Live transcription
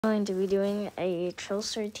Going to be doing a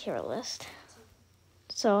Trailster tier list.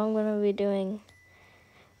 So I'm going to be doing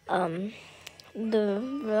them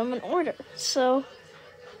in order. So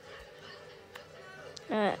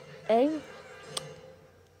A,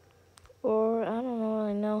 or I don't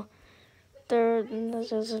really know. Third,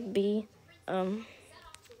 this is B,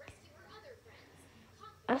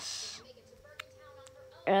 S,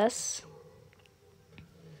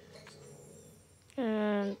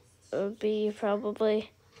 and it would be probably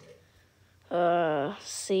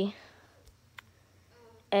C,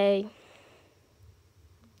 A.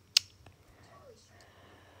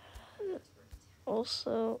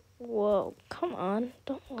 Also, whoa, come on,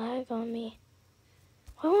 don't lag on me.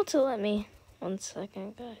 Why won't it let me? 1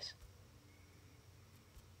 second, guys.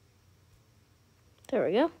 There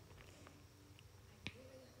we go.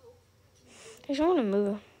 I just want to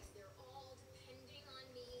move.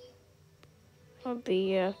 I'll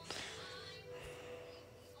be,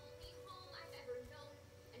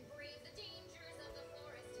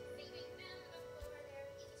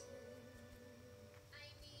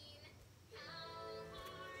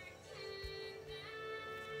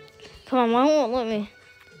 Come on, why won't let me?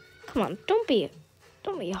 Come on, don't be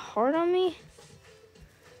hard on me.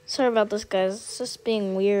 Sorry about this, guys. It's just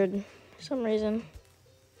being weird for some reason.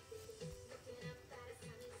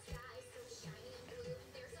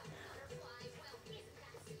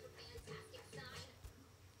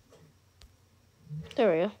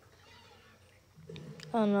 There we go.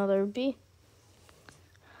 Another B.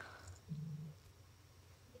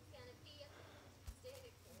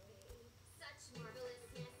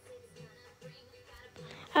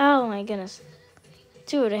 Oh my goodness.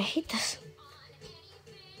 Dude, I hate this.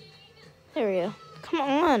 There we go. Come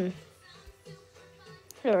on.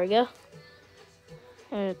 There we go.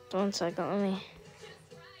 1 second, let me.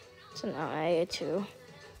 It's an I too.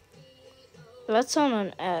 That's on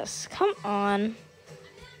an S. Come on.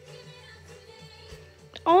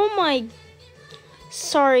 Oh my.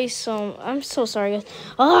 Sorry, I'm so sorry, guys.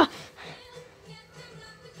 Ah!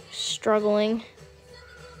 Struggling.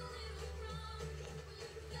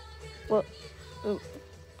 What? Ooh.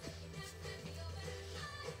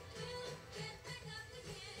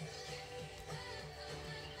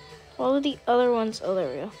 All of the other ones. Oh, there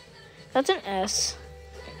we go. That's an S.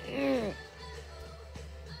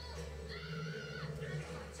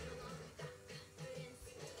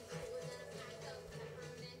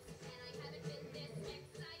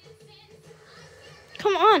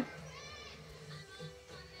 Come on.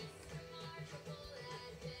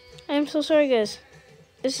 I am so sorry, guys.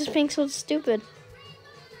 This is being so stupid.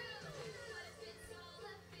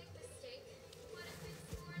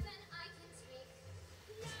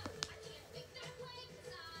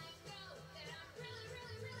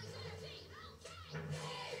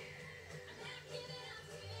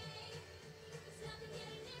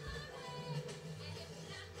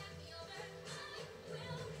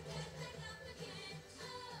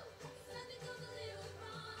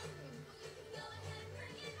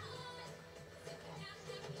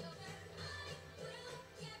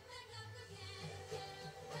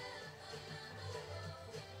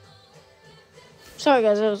 Sorry,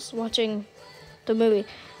 guys. I was watching the movie.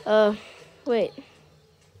 Wait.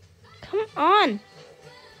 Come on.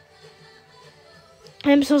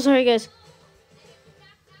 I'm so sorry, guys.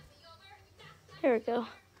 Here we go.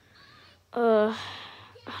 I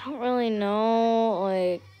don't really know,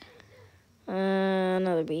 like,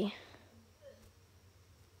 another B.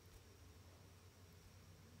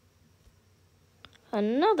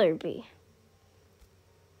 Another B.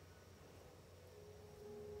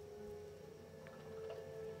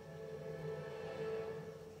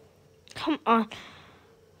 Come on.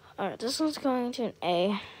 Alright, this one's going to an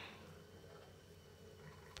A.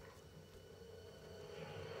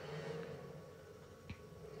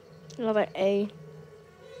 Another A.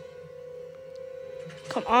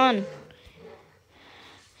 Come on.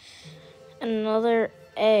 Another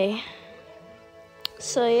A.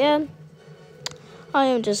 So, yeah. I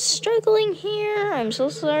am just struggling here. I'm so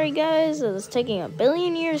sorry, guys. It's taking a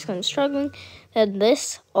billion years because I'm struggling. And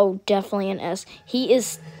this, oh, definitely an S. He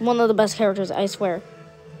is one of the best characters, I swear.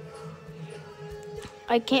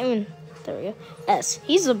 I can't even, there we go. S.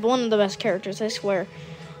 He's one of the best characters, I swear.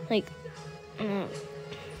 Like,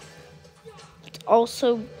 it's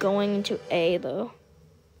also going into A, though.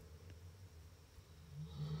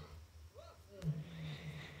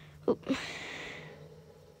 Oop.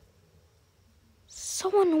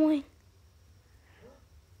 So annoying.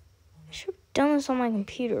 I should have done this on my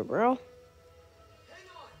computer, bro.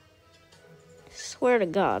 I swear to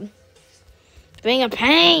God. It's being a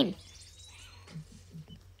pain.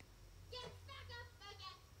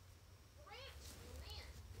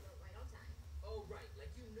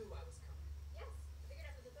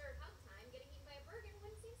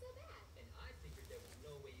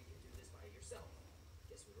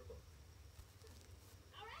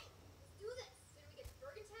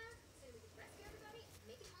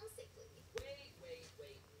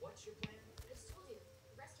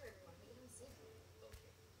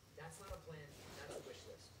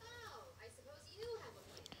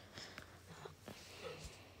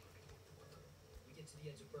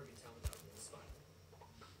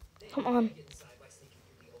 Come on.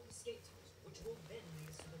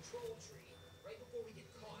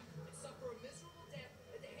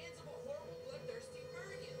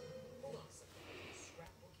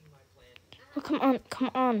 Oh, come on,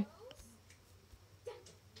 come on.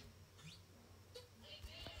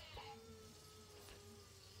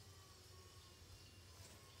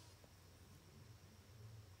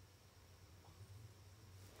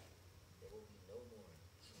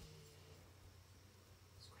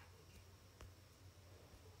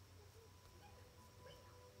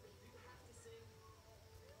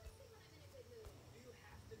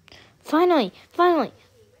 Finally, finally.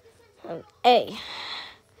 A.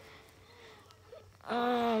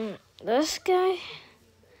 This guy.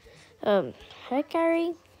 Hey,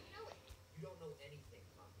 Gary.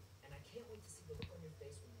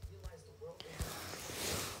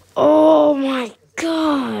 Oh my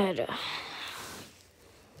God.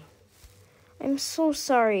 I'm so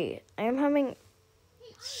sorry. I am having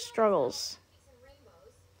struggles.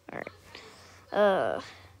 Alright.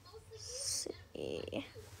 Let's see.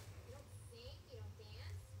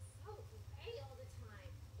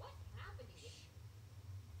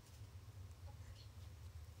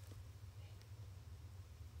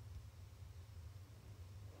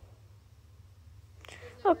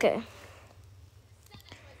 Okay.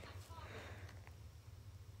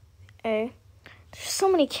 A. There's so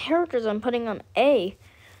many characters I'm putting on A.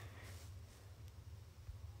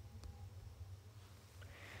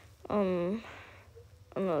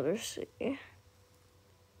 Another C.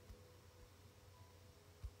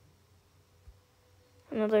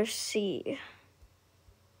 Another C.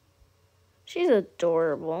 She's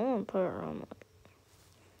adorable. I'm gonna put her on.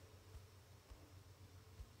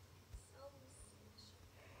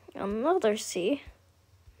 Another C.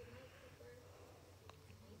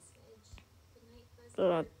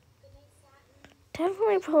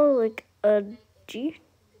 Definitely probably like a G.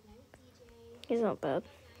 He's not bad.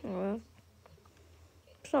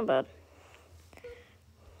 It's not bad.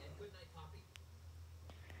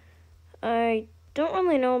 I don't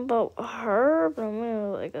really know about her, but I'm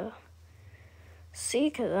gonna like a C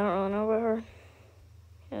because I don't really know about her.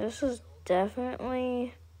 Yeah, this is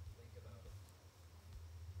definitely.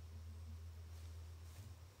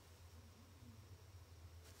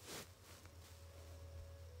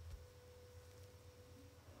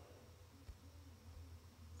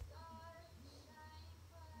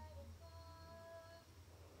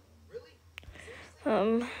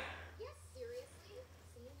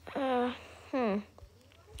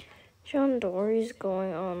 John Dory's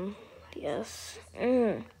going on. Yes.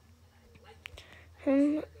 Him,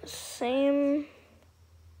 same.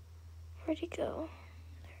 Where'd he go?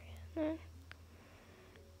 There he is.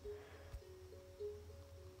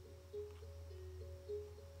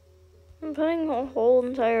 I'm putting a whole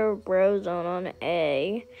entire bro zone on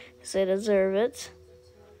A, because they deserve it.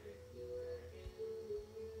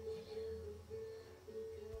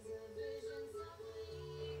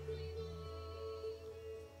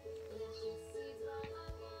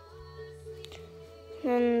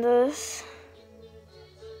 And this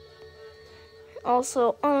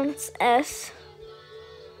also on its S.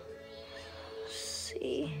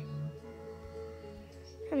 C.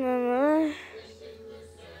 And then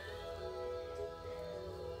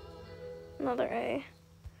another A.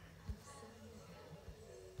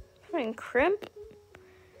 Having crimp.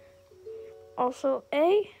 Also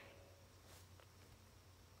A.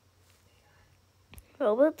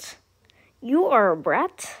 Velvet. You are a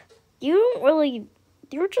brat. You don't really.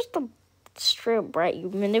 You're just a straight up brat. You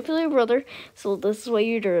manipulate your brother, so this is what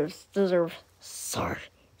you deserve.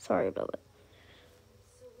 Sorry about it.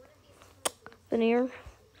 Veneer.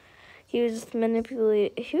 He was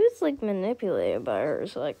manipulated by her.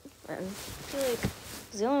 So like, and I feel like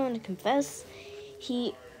he's the only one to confess.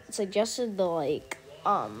 He suggested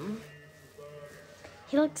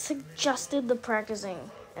suggested the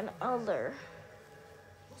practicing and other.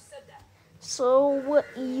 So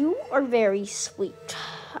you are very sweet.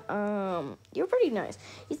 You're pretty nice.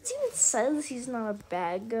 It even says he's not a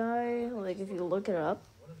bad guy, like if you look it up.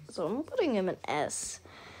 So I'm putting him an S.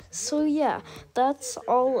 So yeah, that's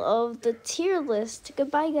all of the tier list.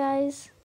 Goodbye, guys.